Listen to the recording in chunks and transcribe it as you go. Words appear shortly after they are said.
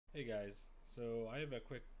Hey guys, so I have a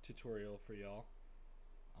quick tutorial for y'all.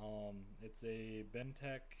 It's a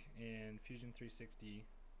bendtech and Fusion 360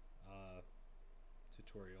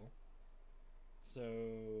 tutorial.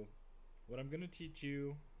 So what I'm going to teach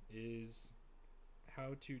you is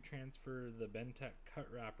how to transfer the bendtech cut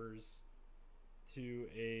wrappers to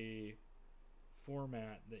a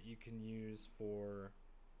format that you can use for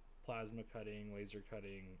plasma cutting, laser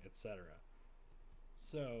cutting, etc.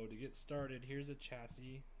 So to get started, here's a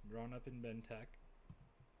chassis drawn up in bendtech.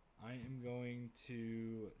 I am going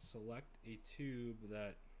to select a tube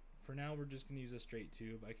that, for now, we're just going to use a straight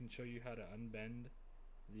tube. I can show you how to unbend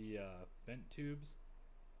the bent tubes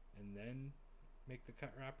and then make the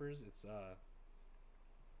cut wrappers. It's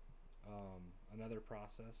another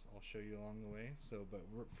process I'll show you along the way. But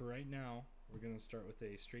for right now, we're going to start with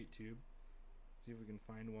a straight tube. See if we can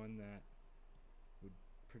find one that would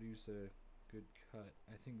produce a good cut.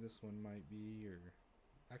 I think this one might be, or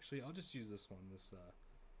actually, I'll just use this one.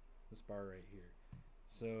 This bar right here.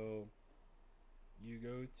 So you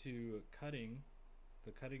go to cutting,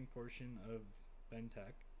 the cutting portion of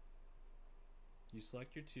bendtech. You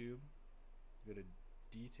select your tube, go to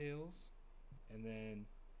details, and then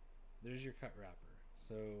there's your cut wrapper.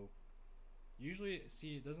 So usually,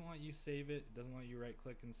 see, it doesn't let you save it. It doesn't let you right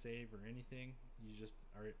click and save or anything. You just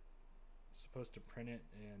are supposed to print it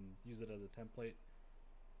and use it as a template.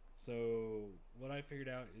 So what I figured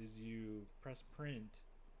out is you press print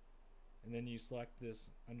and then you select this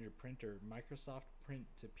under printer, Microsoft Print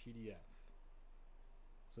to PDF.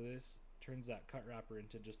 So this turns that cut wrapper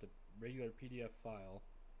into just a regular PDF file.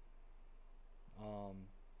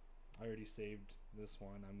 I already saved this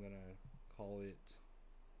one. I'm gonna call it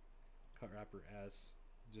cut wrapper S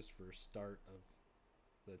just for start of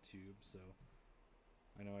the tube. So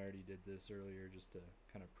I know I already did this earlier just to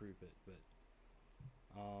kind of prove it, but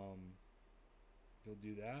you'll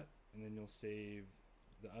do that and then you'll save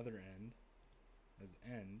the other end as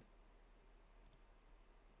end.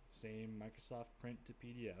 Same Microsoft Print to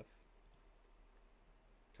PDF.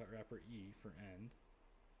 Cut wrapper E for end.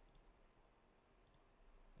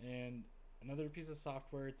 And another piece of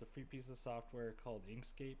software, it's a free piece of software called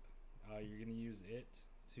Inkscape. You're going to use it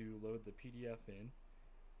to load the PDF in.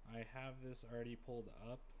 I have this already pulled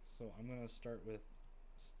up, so I'm going to start with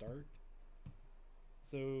start.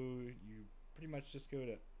 So you pretty much just go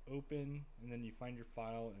to open and then you find your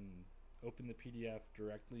file and open the PDF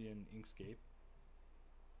directly in Inkscape.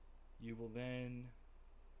 You will then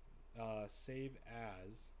save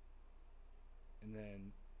as, and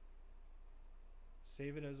then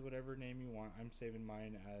save it as whatever name you want. I'm saving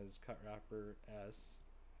mine as cut wrapper S,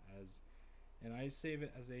 and I save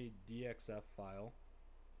it as a DXF file.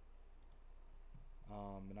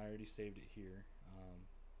 And I already saved it here.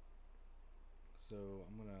 So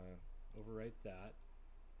I'm gonna overwrite that.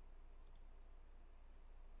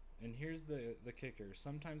 And here's the kicker.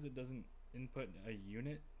 Sometimes it doesn't input a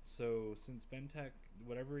unit. So since bendtech,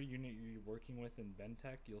 whatever unit you're working with in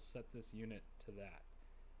bendtech, you'll set this unit to that.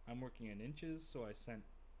 I'm working in inches, so I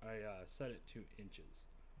set it to inches.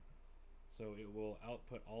 So it will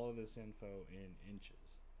output all of this info in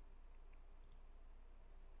inches.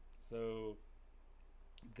 So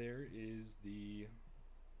there is the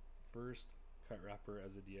first cut wrapper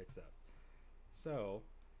as a DXF. So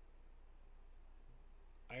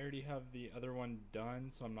I already have the other one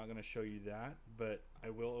done, so I'm not going to show you that, but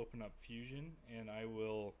I will open up Fusion and I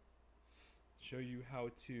will show you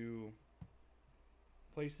how to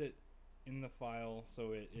place it in the file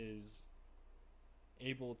so it is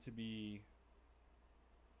able to be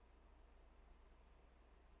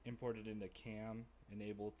imported into CAM and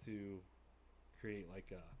able to create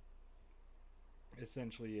like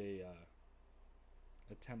essentially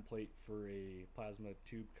a template for a plasma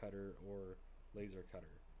tube cutter or laser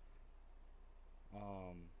cutter.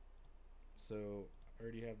 So I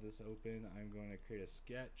already have this open. I'm going to create a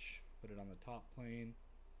sketch, put it on the top plane.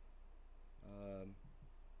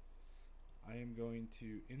 I am going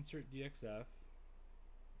to insert DXF,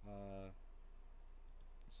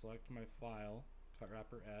 select my file, cut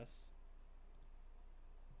wrapper S.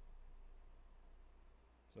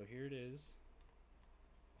 So here it is.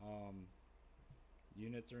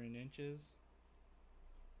 Units are in inches.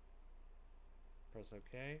 Press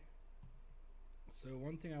OK. So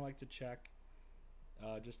one thing I like to check,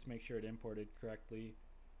 just to make sure it imported correctly,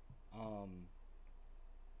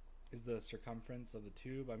 is the circumference of the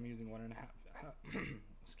tube. I'm using 1.5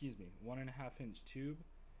 excuse me, 1.5 inch tube.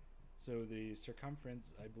 So the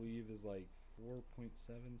circumference, I believe, is like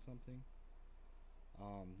 4.7 something.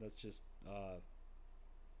 That's just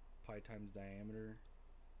pi times diameter,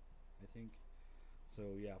 I think.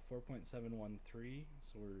 So yeah, 4.713,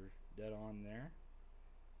 so we're dead on there.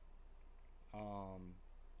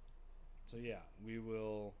 So yeah, we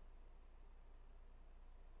will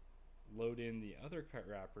load in the other cut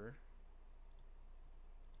wrapper,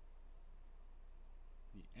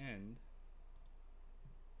 the end,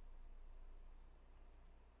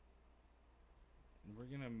 and we're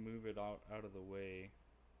gonna move it out of the way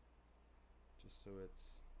just so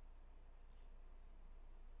it's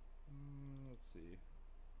let's see,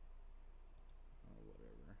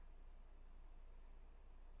 whatever.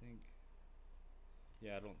 I think,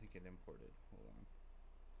 yeah, I don't think it imported. Hold on.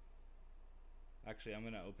 Actually, I'm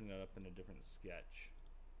gonna open it up in a different sketch.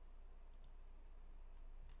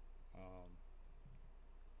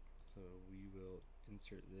 So we will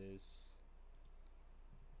insert this.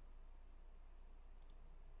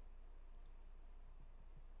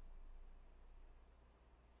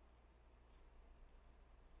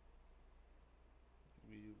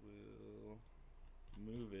 We will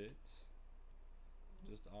move it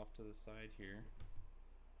just off to the side here.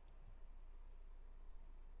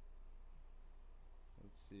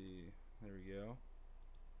 Let's see, there we go.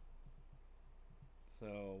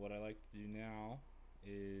 So what I like to do now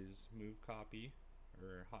is move copy,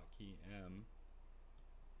 or hotkey M,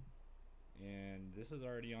 and this is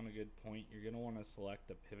already on a good point. You're going to want to select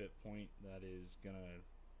a pivot point that is going to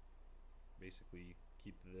basically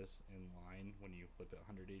keep this in line when you flip it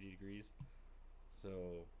 180 degrees.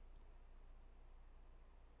 So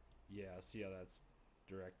yeah, see how that's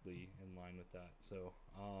directly in line with that. So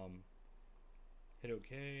hit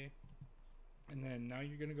OK, and then now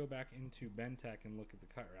you're going to go back into bendtech and look at the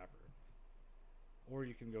cut wrapper, or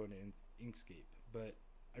you can go into Inkscape, but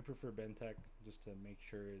I prefer bendtech just to make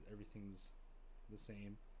sure everything's the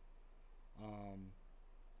same.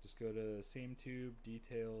 Just go to the same tube,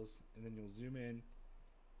 details, and then you'll zoom in.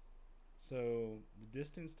 So the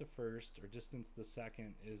distance to first, or distance to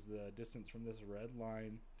second, is the distance from this red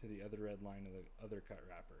line to the other red line of the other cut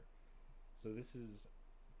wrapper. So this is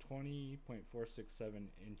 20.467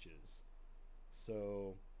 inches.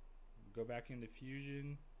 So go back into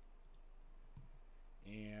Fusion,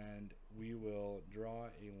 and we will draw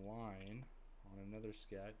a line on another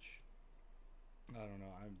sketch. I don't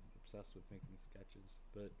know, I'm obsessed with making sketches,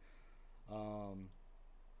 but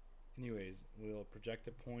anyways, we'll project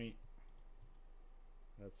a point.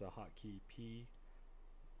 That's a hotkey P,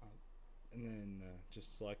 and then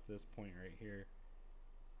just select this point right here,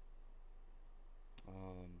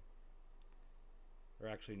 or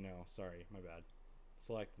actually no, sorry, my bad,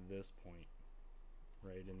 select this point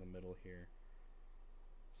right in the middle here.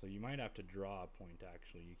 So you might have to draw a point,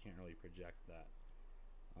 actually. You can't really project that.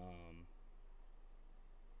 Oh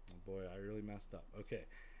boy, I really messed up. Okay,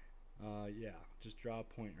 yeah, just draw a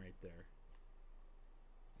point right there,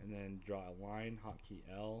 and then draw a line, hotkey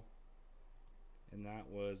L, and that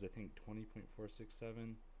was, I think,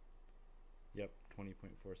 20.467. Yep,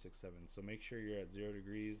 20.467. So make sure you're at 0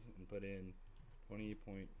 degrees and put in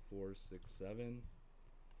 20.467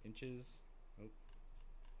 inches. Oh,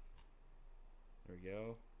 there we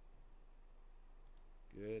go.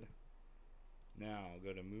 Good. Now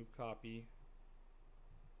go to move copy,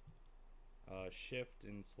 shift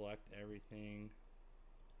and select everything.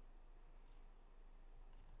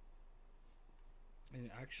 And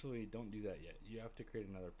actually, don't do that yet. You have to create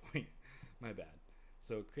another point. My bad.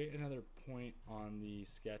 So create another point on the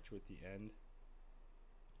sketch with the end.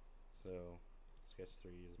 So sketch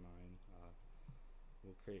 3 is mine.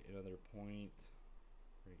 We'll create another point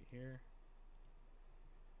right here.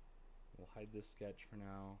 We'll hide this sketch for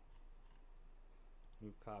now.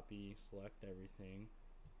 Move copy, select everything.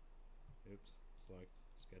 Oops, select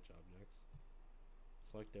sketch objects.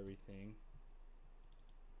 Select everything.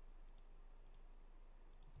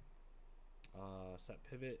 Set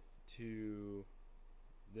pivot to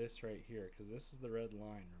this right here, because this is the red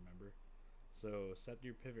line, remember? So set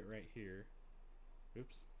your pivot right here.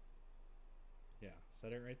 Oops. Yeah,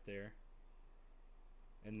 set it right there.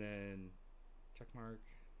 And then check mark,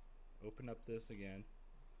 open up this again.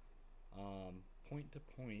 Point to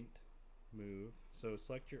point move. So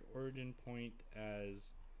select your origin point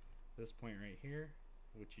as this point right here,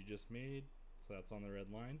 which you just made. So that's on the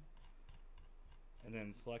red line. And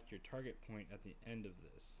then select your target point at the end of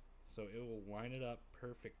this. So it will line it up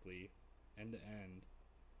perfectly end to end.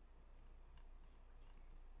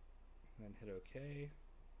 And then hit OK.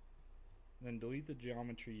 And then delete the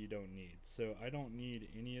geometry you don't need. So I don't need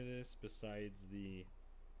any of this besides the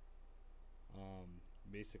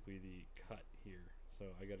basically the cut here. So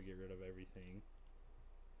I got to get rid of everything.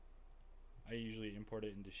 I usually import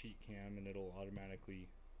it into SheetCam, and it'll automatically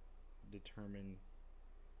determine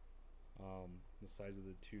the size of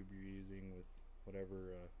the tube you're using with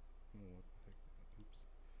whatever. Oh, what the heck? Oops,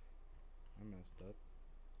 I messed up.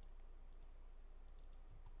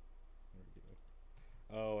 There we go.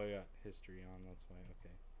 Oh, I got history on. That's why.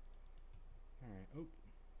 Okay. All right. Oh.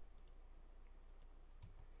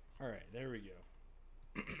 All right. There we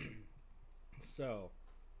go. So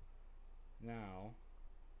now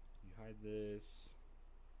you hide this,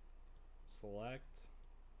 select,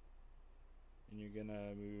 and you're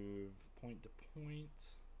gonna move point to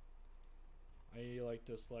point. I like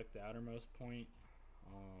to select the outermost point,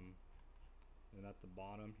 and at the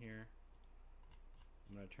bottom here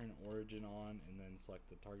I'm gonna turn origin on and then select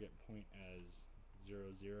the target point as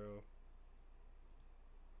 0, 0.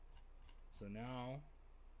 So now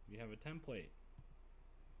you have a template,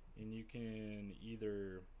 and you can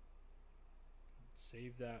either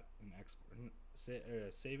save that and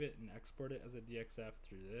save it and export it as a DXF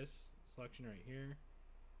through this selection right here,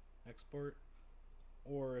 export,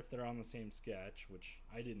 or if they're on the same sketch, which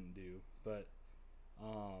I didn't do, but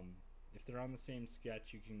if they're on the same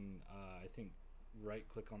sketch, you can I think right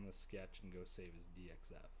click on the sketch and go save as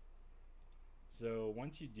DXF. So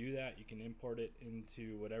once you do that, you can import it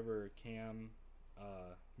into whatever CAM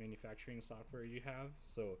manufacturing software you have.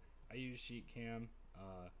 So I use SheetCam,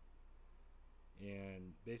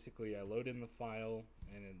 and basically I load in the file,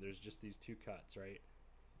 and there's just these two cuts, right?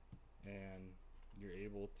 And you're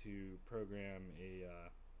able to program a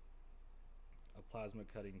plasma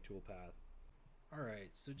cutting toolpath. All right,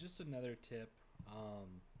 so just another tip.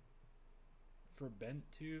 For bent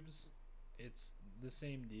tubes, it's the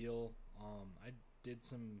same deal. I did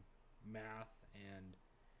some math, and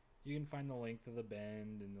you can find the length of the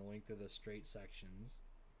bend and the length of the straight sections,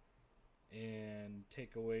 and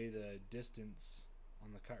take away the distance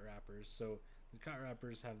on the cut wrappers. So the cut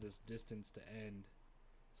wrappers have this distance to end,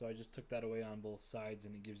 so I just took that away on both sides,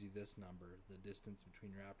 and it gives you this number, the distance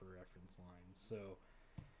between wrapper reference lines. So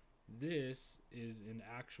this is an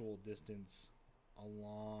actual distance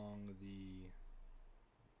along the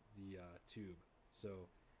tube, so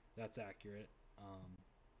that's accurate.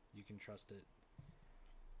 You can trust it.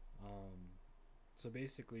 So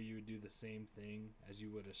basically you would do the same thing as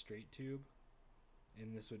you would a straight tube,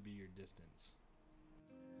 and this would be your distance.